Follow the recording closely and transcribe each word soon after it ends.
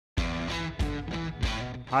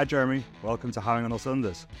Hi, Jeremy. Welcome to Hiring on All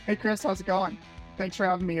Cylinders. Hey, Chris, how's it going? Thanks for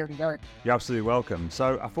having me here today. You're absolutely welcome.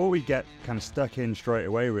 So I thought we'd get kind of stuck in straight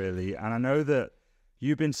away, really. And I know that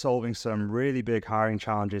you've been solving some really big hiring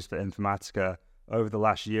challenges for Informatica over the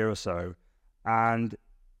last year or so. And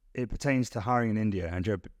it pertains to hiring in India and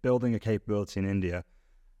you're building a capability in India.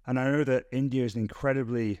 And I know that India is an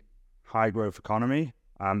incredibly high growth economy,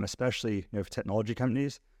 especially for technology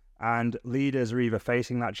companies. And leaders are either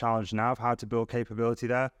facing that challenge now of how to build capability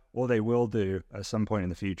there, or they will do at some point in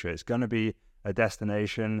the future. It's going to be a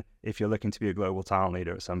destination if you're looking to be a global talent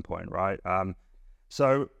leader at some point, right?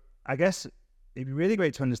 So I guess it'd be really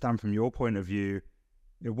great to understand from your point of view,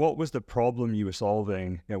 what was the problem you were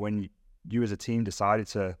solving when you as a team decided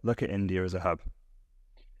to look at India as a hub?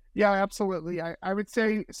 Yeah, absolutely. I would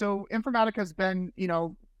say, so Informatica has been,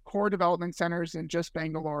 core development centers in just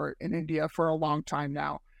Bangalore in India for a long time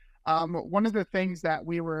now. One of the things that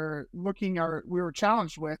we were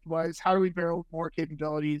challenged with was how do we build more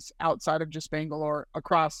capabilities outside of just Bangalore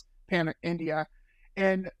across India?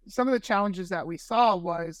 And some of the challenges that we saw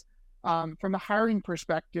was from the hiring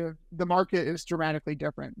perspective, the market is dramatically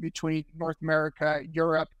different between North America,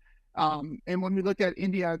 Europe. And when we look at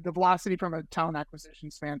India, the velocity from a talent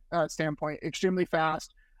acquisition standpoint, extremely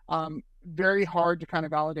fast, very hard to kind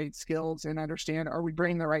of validate skills and understand, are we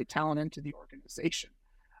bringing the right talent into the organization?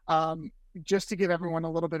 Just to give everyone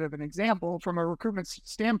a little bit of an example, from a recruitment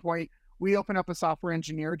standpoint, we open up a software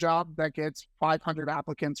engineer job that gets 500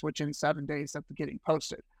 applicants within 7 days of getting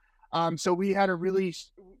posted. So we had a really,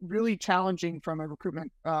 really challenging from a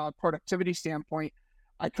recruitment productivity standpoint.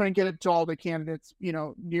 I couldn't get it to all the candidates,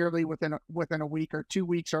 nearly within a week or 2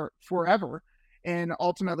 weeks or forever. And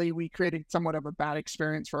ultimately, we created somewhat of a bad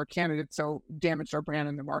experience for our candidates, so damaged our brand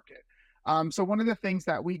in the market. So one of the things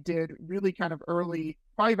that we did really kind of early,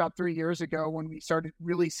 probably about 3 years ago, when we started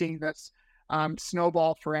really seeing this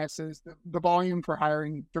snowball for us, is the volume for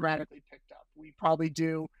hiring dramatically picked up. We probably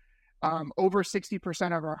do over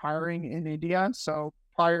 60% of our hiring in India. So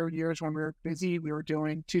prior years when we were busy, we were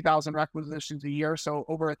doing 2,000 requisitions a year, so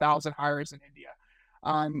over 1,000 hires in India.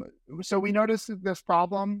 So we noticed this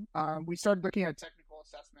problem. We started looking at technical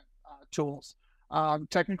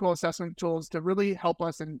assessment tools to really help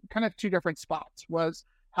us in kind of two different spots. Was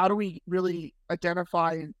how do we really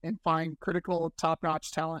identify and find critical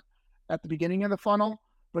top-notch talent at the beginning of the funnel,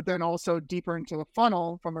 but then also deeper into the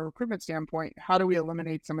funnel from a recruitment standpoint, how do we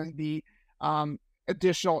eliminate some of the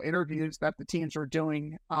additional interviews that the teams were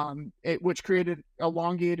doing, which created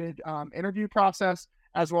elongated interview process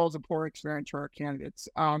as well as a poor experience for our candidates.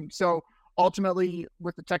 So ultimately,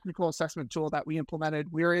 with the technical assessment tool that we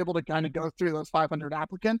implemented, we were able to kind of go through those 500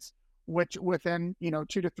 applicants, which within 2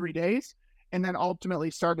 to 3 days, and then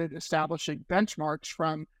ultimately started establishing benchmarks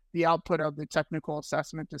from the output of the technical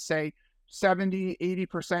assessment to say 70,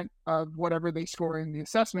 80% of whatever they score in the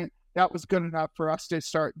assessment, that was good enough for us to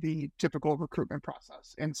start the typical recruitment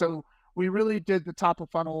process. And so we really did the top of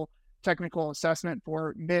funnel technical assessment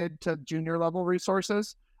for mid to junior level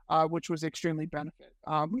resources, which was extremely benefit.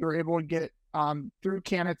 We were able to get through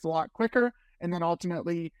candidates a lot quicker. And then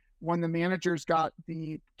ultimately, when the managers got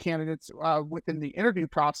the candidates within the interview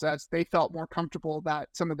process, they felt more comfortable that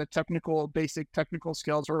some of the basic technical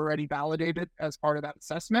skills were already validated as part of that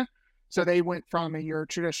assessment. So they went from your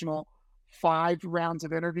traditional 5 rounds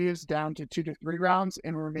of interviews down to 2 to 3 rounds,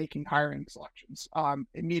 and we're making hiring selections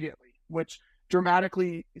immediately, which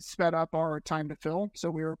dramatically sped up our time to fill. So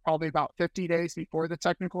we were probably about 50 days before the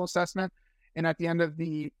technical assessment. And at the end of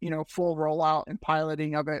the, full rollout and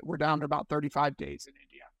piloting of it, we're down to about 35 days in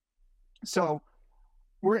India. So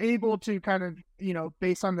we're able to kind of,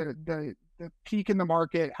 based on the peak in the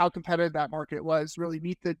market, how competitive that market was, really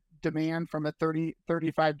meet the demand from a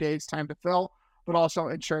 35 days time to fill, but also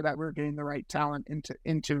ensure that we're getting the right talent into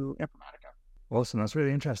Informatica. Awesome. That's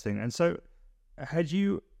really interesting. And so had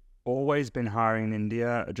you always been hiring in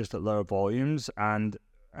India just at lower volumes and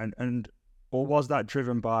or was that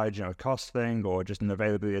driven by a cost thing or just an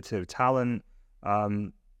availability of talent?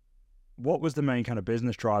 What was the main kind of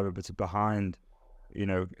business driver behind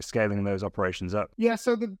scaling those operations up? Yeah,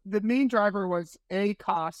 so the main driver was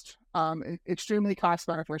cost, extremely cost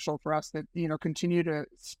beneficial for us to continue to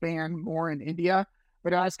span more in India.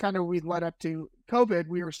 But as kind of we led up to COVID,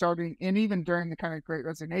 we were starting, and even during the kind of Great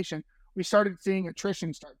Resignation, we started seeing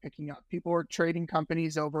attrition start picking up. People were trading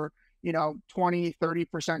companies over, 20,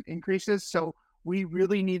 30% increases. So we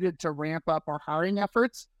really needed to ramp up our hiring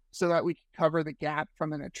efforts so that we could cover the gap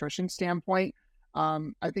from an attrition standpoint.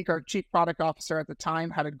 I think our chief product officer at the time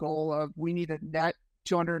had a goal of we need a net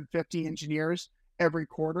 250 engineers every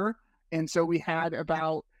quarter. And so we had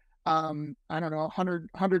about I don't know,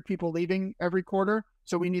 100 people leaving every quarter.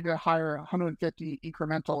 So we need to hire 150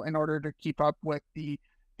 incremental in order to keep up with the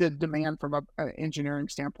demand from an engineering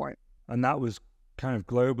standpoint. And that was kind of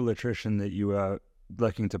global attrition that you were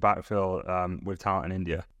looking to backfill with talent in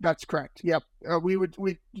India. That's correct. Yep.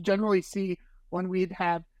 We generally see when we'd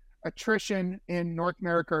have attrition in North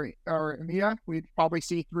America or EMEA, we'd probably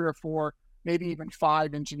see 3 or 4, maybe even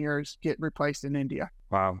 5 engineers get replaced in India.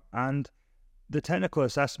 Wow. And the technical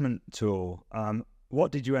assessment tool,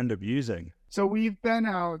 what did you end up using? So we've been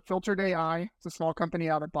Filtered AI. It's a small company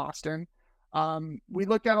out of Boston. We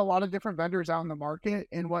looked at a lot of different vendors out in the market,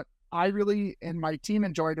 and what I really and my team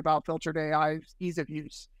enjoyed about Filtered AI is ease of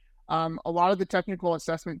use. A lot of the technical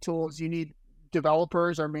assessment tools, you need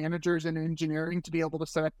developers or managers in engineering to be able to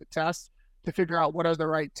set up the tests to figure out what are the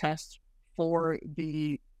right tests for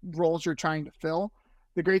the roles you're trying to fill.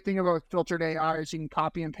 The great thing about Filtered AI is you can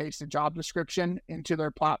copy and paste a job description into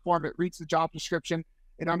their platform. It reads the job description,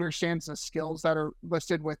 it understands the skills that are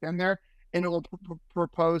listed within there, and it will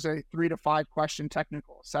propose a 3 to 5 question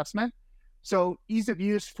technical assessment. So ease of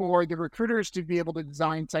use for the recruiters to be able to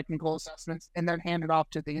design technical assessments and then hand it off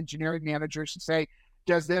to the engineering managers to say,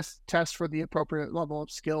 does this test for the appropriate level of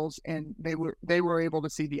skills? And they were able to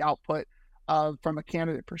see the output from a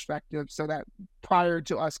candidate perspective, so that prior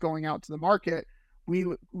to us going out to the market,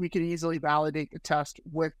 we could easily validate the test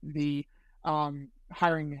with the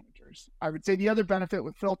hiring managers. I would say the other benefit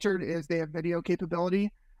with Filtered is they have video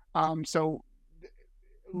capability. So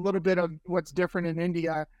a little bit of what's different in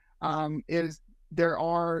India is there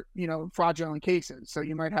are, fraudulent cases. So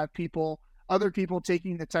you might have other people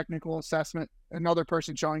taking the technical assessment, another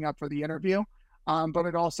person showing up for the interview, but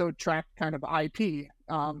it also tracked kind of IP.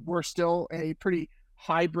 We're still a pretty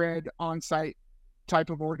hybrid on-site type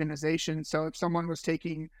of organization. So if someone was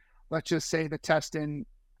taking, let's just say, the test in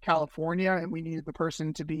California and we needed the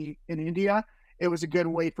person to be in India, it was a good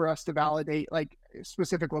way for us to validate like a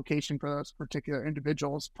specific location for those particular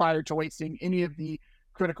individuals prior to wasting any of the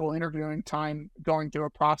critical interviewing time going through a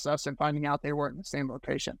process and finding out they weren't in the same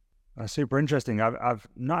location. Super interesting. I've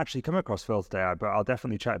not actually come across Filtered AI, but I'll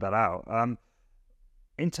definitely check that out.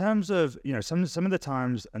 In terms of, some of the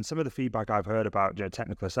times and some of the feedback I've heard about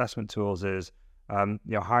technical assessment tools is,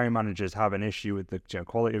 hiring managers have an issue with the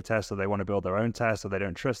quality of tests, or they want to build their own tests, or they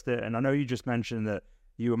don't trust it. And I know you just mentioned that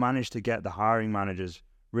you managed to get the hiring managers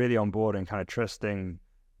really on board and kind of trusting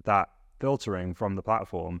that filtering from the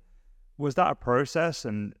platform. Was that a process?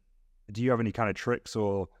 And do you have any kind of tricks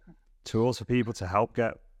or tools for people to help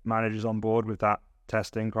get managers on board with that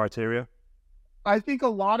testing criteria? I think a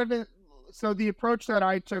lot of it, so the approach that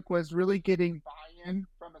I took was really getting buy-in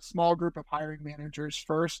from a small group of hiring managers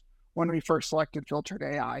first when we first selected Filtered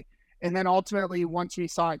AI. And then ultimately, once we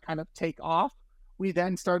saw it kind of take off, we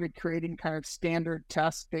then started creating kind of standard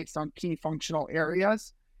tests based on key functional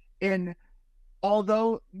areas. And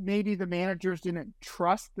although maybe the managers didn't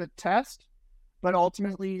trust the test, but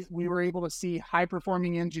ultimately we were able to see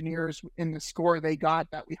high-performing engineers in the score they got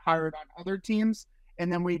that we hired on other teams.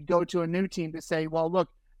 And then we'd go to a new team to say, well, look,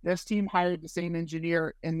 this team hired the same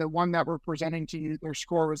engineer, and the one that we're presenting to you, their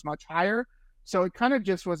score was much higher. So it kind of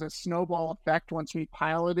just was a snowball effect. Once we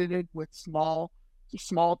piloted it with small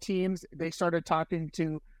teams, they started talking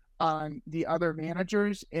to the other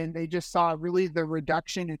managers, and they just saw really the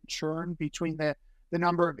reduction in churn between the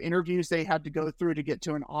number of interviews they had to go through to get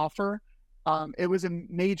to an offer. It was a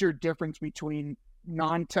major difference between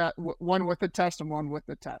one with a test and one with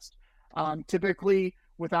the test. Typically,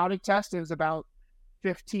 without a test, it was about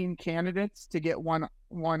 15 candidates to get one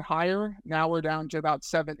hire. Now we're down to about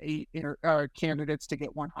 7-8 candidates to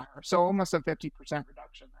get one hire. So almost a 50%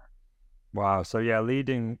 reduction there. Wow. So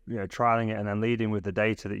leading, trialing it and then leading with the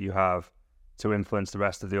data that you have to influence the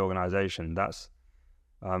rest of the organization. That's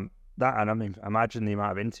that. And I mean, imagine the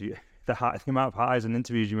amount of the amount of hires and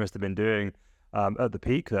interviews you must have been doing at the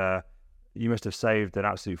peak there. You must have saved an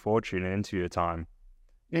absolute fortune in interview time.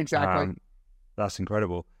 Exactly. That's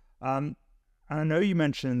incredible. And I know you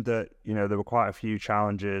mentioned that, there were quite a few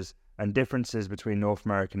challenges and differences between North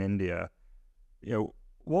America and India.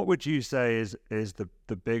 What would you say is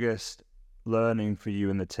the biggest learning for you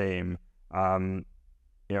and the team,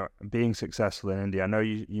 being successful in India? I know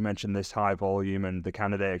you mentioned this high volume and the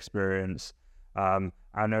candidate experience.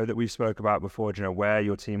 I know that we've spoke about before, where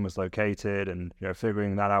your team was located and,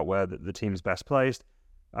 figuring that out where the team's best placed.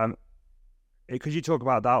 Could you talk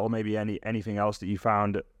about that, or maybe anything else that you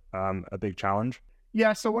found a big challenge?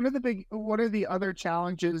 Yeah. So one of the other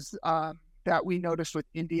challenges that we noticed with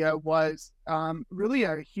India was really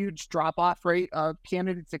a huge drop-off rate of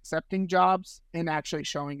candidates accepting jobs and actually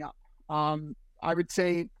showing up. I would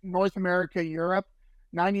say North America, Europe,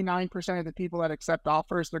 99% of the people that accept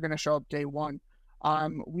offers, they're going to show up day one.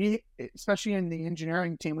 We, especially in the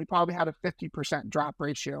engineering team, we probably had a 50% drop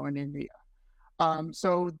ratio in India.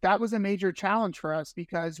 So that was a major challenge for us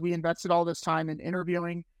because we invested all this time in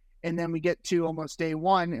interviewing, and then we get to almost day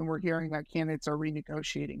one and we're hearing that candidates are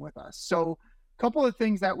renegotiating with us. So a couple of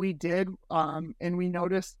things that we did, and we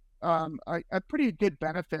noticed a pretty good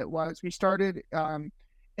benefit was we started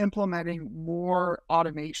implementing more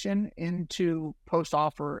automation into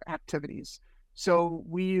post-offer activities. So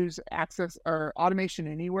we use Access or Automation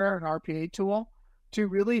Anywhere, an RPA tool, to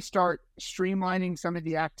really start streamlining some of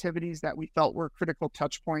the activities that we felt were critical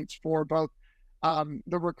touch points for both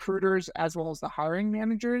the recruiters as well as the hiring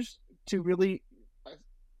managers to really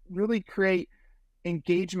create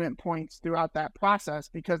engagement points throughout that process,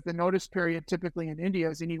 because the notice period typically in India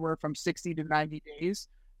is anywhere from 60 to 90 days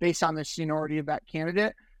based on the seniority of that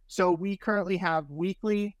candidate. So we currently have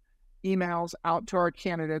weekly emails out to our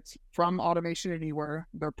candidates from Automation Anywhere.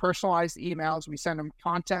 They're personalized emails. We send them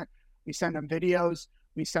content. We send them videos.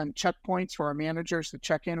 We send checkpoints for our managers to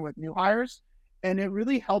check in with new hires. And it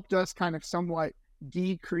really helped us kind of somewhat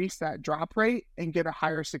decrease that drop rate and get a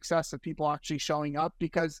higher success of people actually showing up,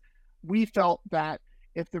 because we felt that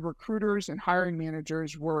if the recruiters and hiring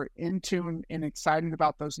managers were in tune and excited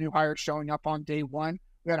about those new hires showing up on day one,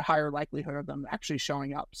 we had a higher likelihood of them actually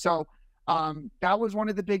showing up. So that was one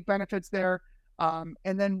of the big benefits there. And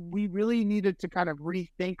then we really needed to kind of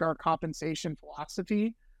rethink our compensation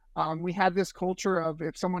philosophy. We had this culture of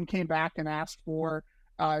if someone came back and asked for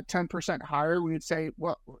 10% higher, we would say,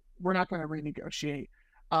 well, we're not going to renegotiate.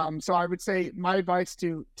 So I would say my advice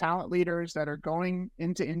to talent leaders that are going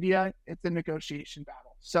into India, it's a negotiation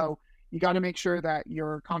battle. So you got to make sure that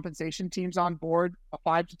your compensation team's on board. A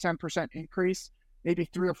 5 to 10% increase, maybe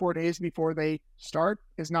 3 or 4 days before they start,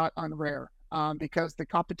 is not unrare, because the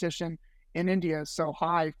competition in India is so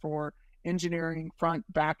high for engineering, front,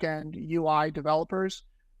 back end, UI developers.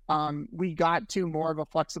 We got to more of a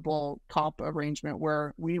flexible comp arrangement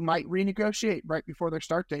where we might renegotiate right before their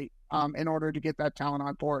start date in order to get that talent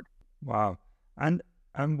on board. Wow. And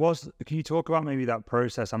can you talk about maybe that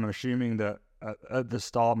process? I'm assuming that at the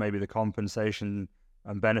start, maybe the compensation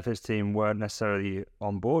and benefits team weren't necessarily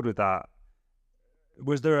on board with that.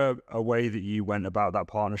 Was there a way that you went about that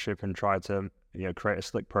partnership and tried to create a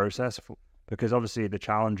slick process? Because obviously the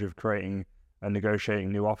challenge of creating and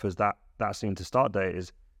negotiating new offers that soon to start date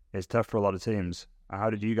is tough for a lot of teams. How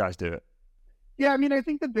did you guys do it? Yeah, I mean, I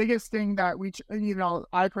think the biggest thing that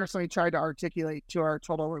I personally tried to articulate to our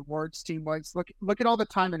total rewards team was look at all the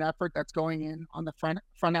time and effort that's going in on the front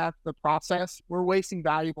end of the process. We're wasting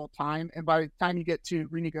valuable time. And by the time you get to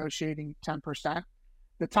renegotiating 10%,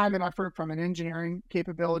 the time and effort from an engineering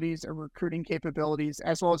capabilities or recruiting capabilities,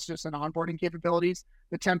 as well as just an onboarding capabilities,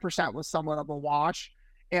 the 10% was somewhat of a wash.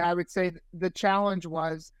 And I would say the challenge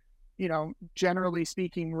was, generally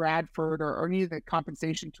speaking, Radford or any of the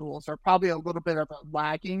compensation tools are probably a little bit of a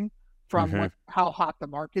lagging from how hot the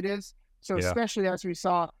market is. So especially as we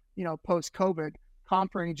saw, post-COVID,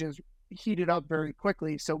 comp ranges heated up very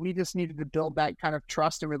quickly. So we just needed to build that kind of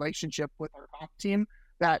trust and relationship with our comp team.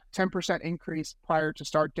 That 10% increase prior to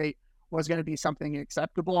start date was going to be something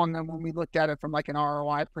acceptable. And then when we looked at it from like an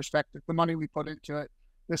ROI perspective, the money we put into it,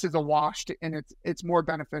 this is a wash, and it's more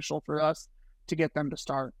beneficial for us to get them to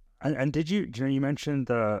start. And did you mentioned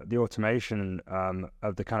the automation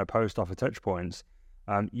of the kind of post-offer touch points.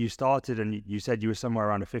 You started and you said you were somewhere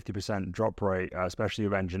around a 50% drop rate, especially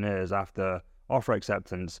with engineers after offer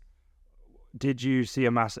acceptance. Did you see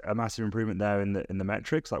a massive improvement there in the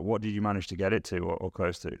metrics? Like, what did you manage to get it to or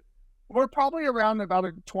close to? We're probably around about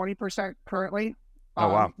a 20% currently. Oh,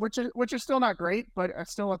 wow. Which is still not great, but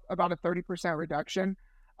still about a 30% reduction,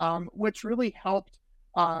 which really helped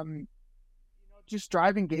just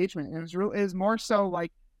drive engagement. It was more so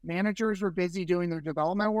like managers were busy doing their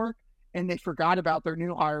development work and they forgot about their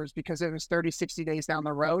new hires because it was 30, 60 days down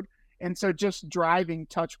the road. And so just driving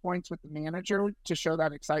touch points with the manager to show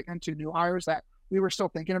that excitement to new hires that we were still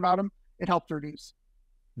thinking about them, it helped reduce.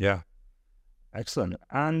 Yeah. Excellent.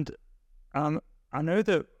 And I know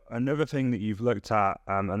that another thing that you've looked at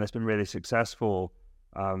and that's been really successful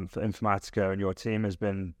for Informatica and your team has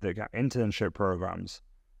been the internship programs.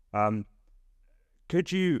 Could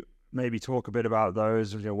you maybe talk a bit about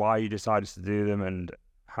those, why you decided to do them and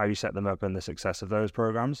how you set them up and the success of those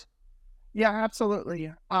programs? Yeah, absolutely.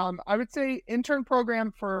 I would say intern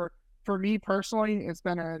program for me personally, it's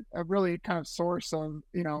been a really kind of source of,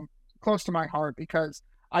 close to my heart, because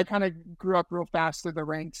I kind of grew up real fast through the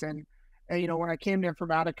ranks. And when I came to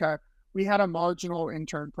Informatica, we had a marginal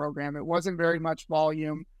intern program. It wasn't very much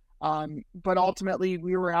volume. But ultimately,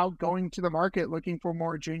 we were out going to the market looking for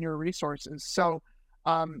more junior resources. So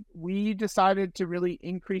we decided to really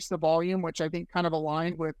increase the volume, which I think kind of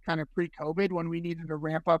aligned with kind of pre-COVID when we needed to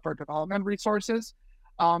ramp up our development resources.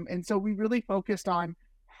 And so we really focused on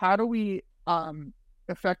how do we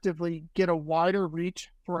effectively get a wider reach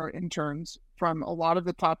for our interns from a lot of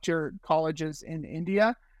the top tier colleges in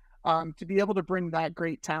India, to be able to bring that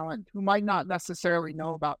great talent who might not necessarily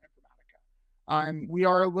know about Informatica.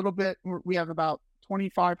 We have about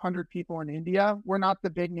 2,500 people in India. We're not the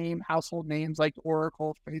big name household names like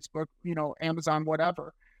Oracle, Facebook, Amazon,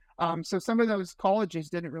 whatever. So some of those colleges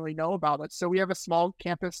didn't really know about it. So we have a small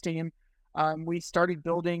campus team. We started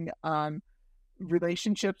building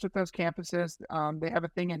relationships with those campuses. They have a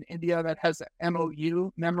thing in India that has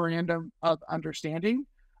MOU, Memorandum of Understanding.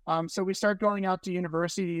 So we started going out to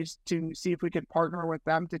universities to see if we could partner with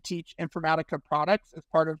them to teach Informatica products as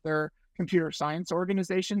part of their computer science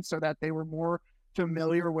organization, so that they were more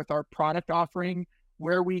familiar with our product offering,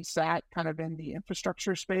 where we sat kind of in the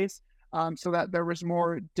infrastructure space, so that there was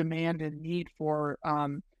more demand and need for,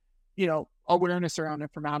 awareness around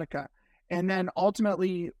Informatica. And then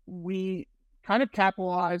ultimately, we kind of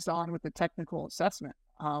capitalized on with the technical assessment.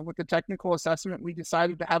 With the technical assessment, we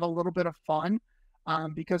decided to have a little bit of fun,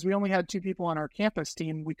 because we only had 2 people on our campus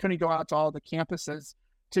team. We couldn't go out to all the campuses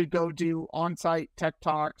to go do on-site tech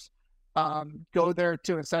talks, go there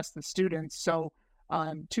to assess the students. So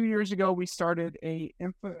 2 years ago, we started a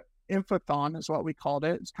infothon is what we called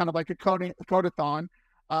it. It's kind of like a codathon.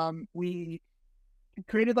 We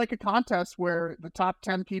created like a contest where the top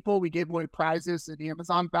 10 people, we gave away prizes and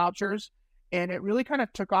Amazon vouchers. And it really kind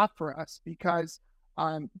of took off for us because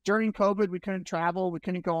during COVID, we couldn't travel, we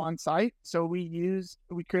couldn't go on site. So we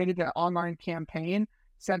created an online campaign,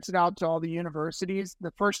 sent it out to all the universities.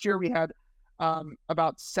 The first year we had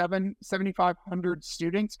about 7,500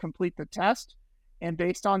 students complete the test. And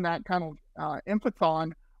based on that kind of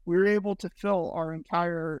infothon, we were able to fill our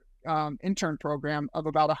entire intern program of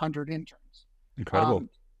about 100 interns. Incredible.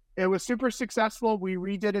 It was super successful. We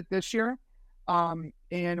redid it this year.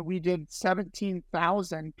 And we did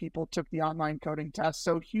 17,000 people took the online coding test.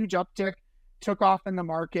 So huge uptick, took off in the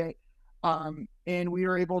market. And we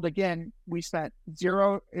were able to, again, we spent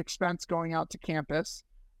zero expense going out to campus.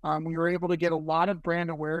 We were able to get a lot of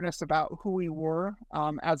brand awareness about who we were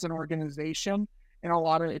as an organization, and a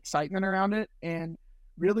lot of excitement around it, and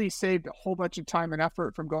really saved a whole bunch of time and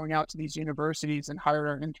effort from going out to these universities and hired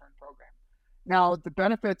our intern program. Now, the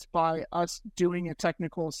benefits by us doing a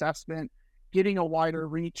technical assessment, getting a wider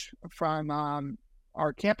reach from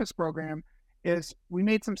our campus program, is we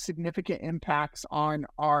made some significant impacts on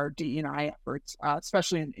our DE&I efforts,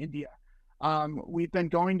 especially in India. We've been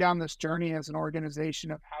going down this journey as an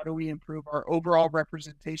organization of how do we improve our overall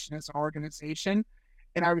representation as an organization.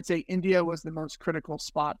 And I would say India was the most critical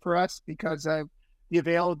spot for us because of the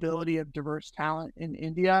availability of diverse talent in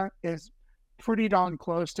India is pretty darn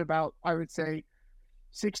close to about, I would say,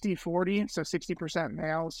 60-40, so 60%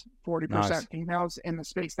 males, 40% females in the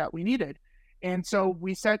space that we needed. And so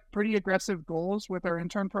we set pretty aggressive goals with our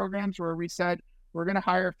intern programs where we said we're going to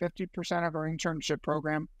hire 50% of our internship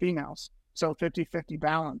program females, so 50-50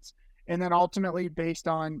 balance. And then ultimately, based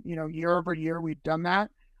on, year over year, we've done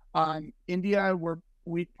that. India,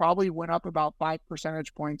 we probably went up about 5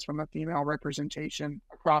 percentage points from a female representation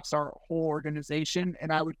across our whole organization.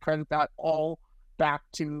 And I would credit that all back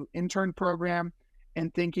to intern program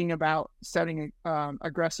and thinking about setting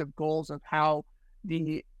aggressive goals of how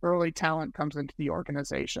the early talent comes into the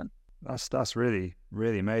organization. That's really,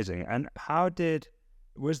 really amazing. And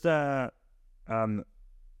was there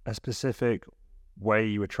a specific way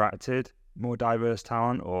you attracted more diverse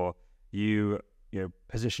talent, or you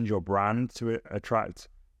positioned your brand to attract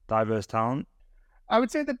diverse talent? I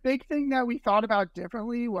would say the big thing that we thought about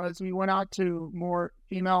differently was we went out to more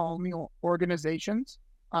female-only organizations.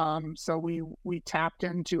 So we tapped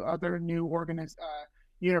into other new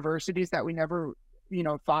universities that we never,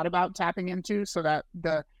 thought about tapping into, so that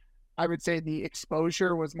I would say the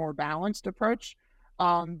exposure was more balanced approach.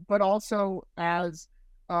 But also as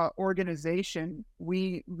organization,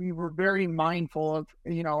 we were very mindful of,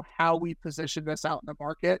 how we positioned this out in the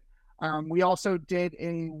market. We also did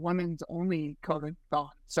a women's only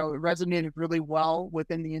coding-thon. So it resonated really well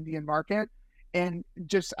within the Indian market. And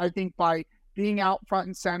just, I think by being out front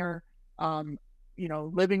and center,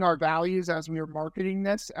 living our values as we were marketing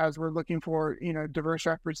this, as we're looking for, diverse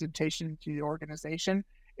representation to the organization,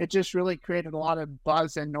 it just really created a lot of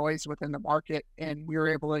buzz and noise within the market, and we were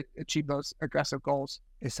able to achieve those aggressive goals.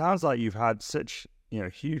 It sounds like you've had such,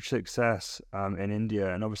 huge success in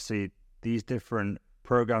India, and obviously these different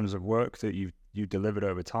programs of work that you've you delivered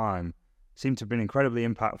over time seem to have been incredibly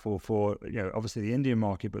impactful for, obviously the Indian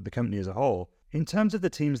market, but the company as a whole. In terms of the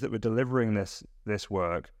teams that were delivering this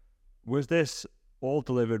work, was this all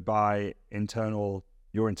delivered by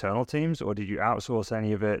your internal teams, or did you outsource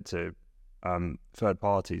any of it to third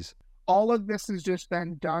parties? All of this has just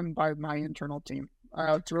been done by my internal team.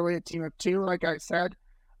 It's really a team of two, like I said.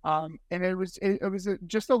 And it was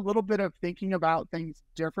just a little bit of thinking about things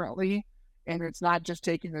differently. And it's not just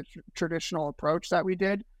taking the traditional approach that we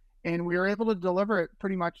did. And we were able to deliver it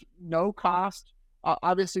pretty much no cost.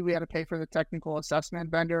 Obviously, we had to pay for the technical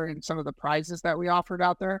assessment vendor and some of the prizes that we offered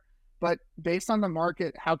out there. But based on the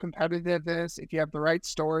market, how competitive it is, if you have the right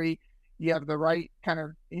story, you have the right kind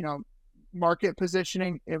of, market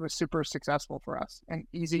positioning, it was super successful for us and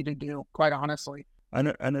easy to do, quite honestly.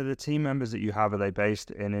 And are the team members that you have, are they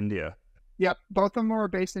based in India? Yep, both of them were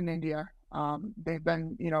based in India. They've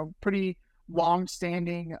been, pretty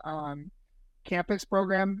long-standing campus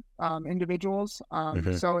program individuals.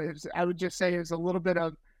 So I would just say it's a little bit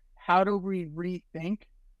of how do we rethink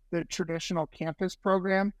the traditional campus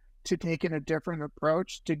program to take in a different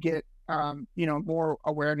approach to get, more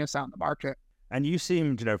awareness out in the market. And you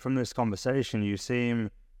seem, from this conversation, you seem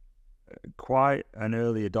quite an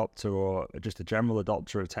early adopter or just a general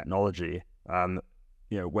adopter of technology,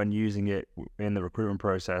 when using it in the recruitment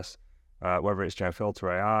process, whether it's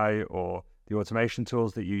Filter AI or the automation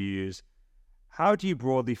tools that you use. How do you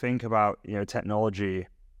broadly think about, technology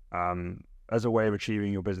as a way of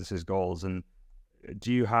achieving your business's goals? And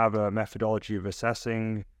do you have a methodology of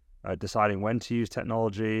assessing, deciding when to use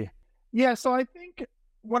technology? Yeah, so I think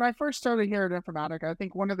when I first started here at Informatica, I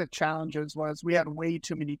think one of the challenges was we had way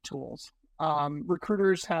too many tools.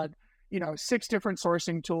 Recruiters had, 6 different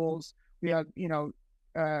sourcing tools. We had,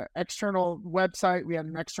 external website. We had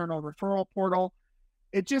an external referral portal.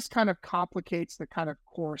 It just kind of complicates the kind of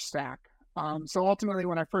core stack. So ultimately,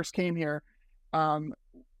 when I first came here,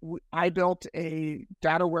 I built a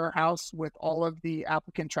data warehouse with all of the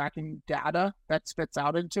applicant tracking data that spits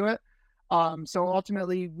out into it. So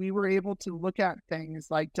ultimately, we were able to look at things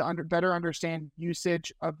like to better understand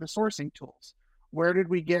usage of the sourcing tools. Where did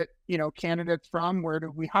we get, candidates from? Where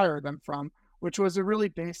did we hire them from? Which was a really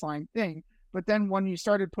baseline thing. But then when you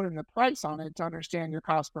started putting the price on it to understand your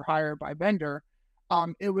cost per hire by vendor,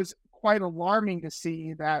 it was quite alarming to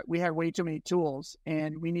see that we had way too many tools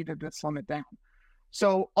and we needed to slim it down.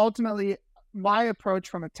 So ultimately, my approach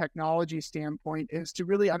from a technology standpoint is to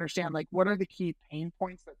really understand what are the key pain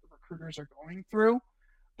points that the recruiters are going through,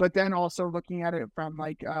 but then also looking at it from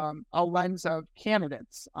a lens of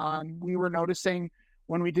candidates. We were noticing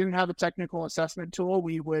when we didn't have a technical assessment tool,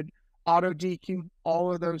 we would auto DQ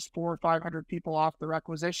all of those 400 or 500 people off the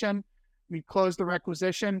requisition. We closed the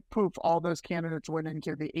requisition, poof, all those candidates went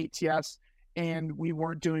into the ATS and we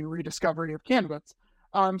weren't doing rediscovery of candidates.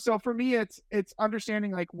 So for me, it's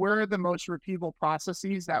understanding where are the most repeatable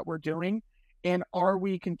processes that we're doing, and are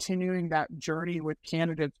we continuing that journey with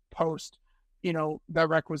candidates post, the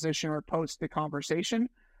requisition or post the conversation.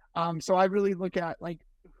 So I really look at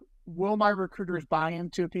will my recruiters buy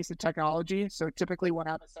into a piece of technology? So typically when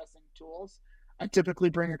I'm assessing tools, I typically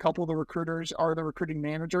bring a couple of the recruiters or the recruiting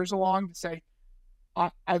managers along to say,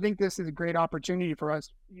 I think this is a great opportunity for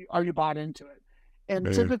us. Are you bought into it?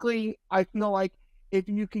 And typically I feel like if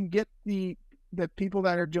you can get the people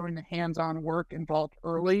that are doing the hands-on work involved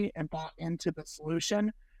early and bought into the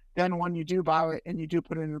solution, then when you do buy it and you do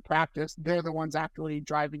put it into practice, they're the ones actually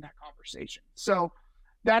driving that conversation. So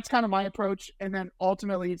that's kind of my approach. And then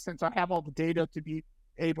ultimately, since I have all the data to be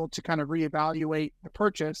able to kind of reevaluate the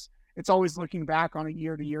purchase, it's always looking back on a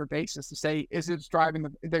year-to-year basis to say, is it driving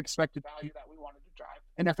the expected value that we wanted to drive?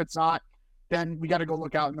 And if it's not, then we got to go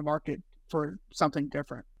look out in the market for something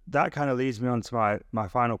different. That kind of leads me on to my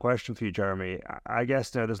final question for you, Jeremy. I guess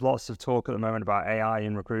there's lots of talk at the moment about AI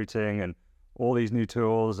in recruiting and all these new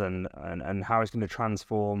tools and how it's going to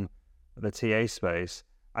transform the TA space.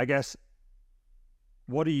 I guess,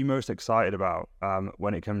 what are you most excited about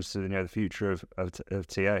when it comes to the future of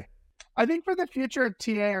TA? I think for the future of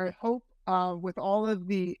TA, I hope with all of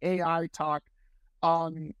the AI talk,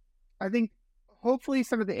 I think hopefully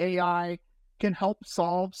some of the AI can help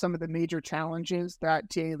solve some of the major challenges that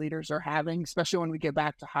TA leaders are having, especially when we get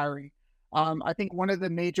back to hiring. I think one of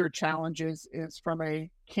the major challenges is from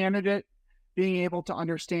a candidate being able to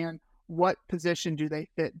understand what position do they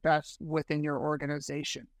fit best within your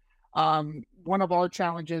organization. One of our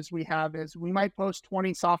challenges we have is we might post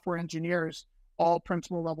 20 software engineers, all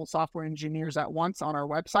principal level software engineers at once on our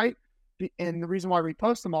website. And the reason why we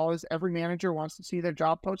post them all is every manager wants to see their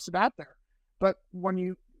job posted out there. But when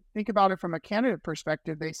you think about it from a candidate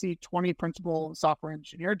perspective, they see 20 principal software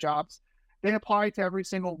engineer jobs they apply to every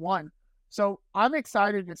single one. So I'm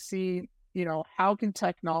excited to see, how can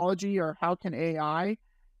technology or how can AI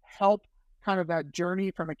help kind of that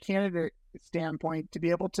journey from a candidate standpoint to be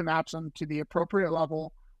able to match them to the appropriate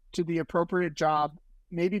level, to the appropriate job,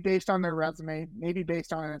 maybe based on their resume, maybe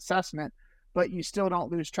based on an assessment, but you still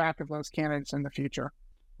don't lose track of those candidates in the future.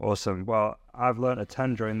 Awesome. Well, I've learned a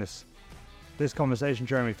ton during this conversation,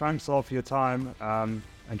 Jeremy. Thanks a lot for your time,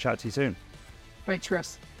 and chat to you soon. Thanks,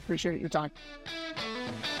 Chris. Appreciate your time.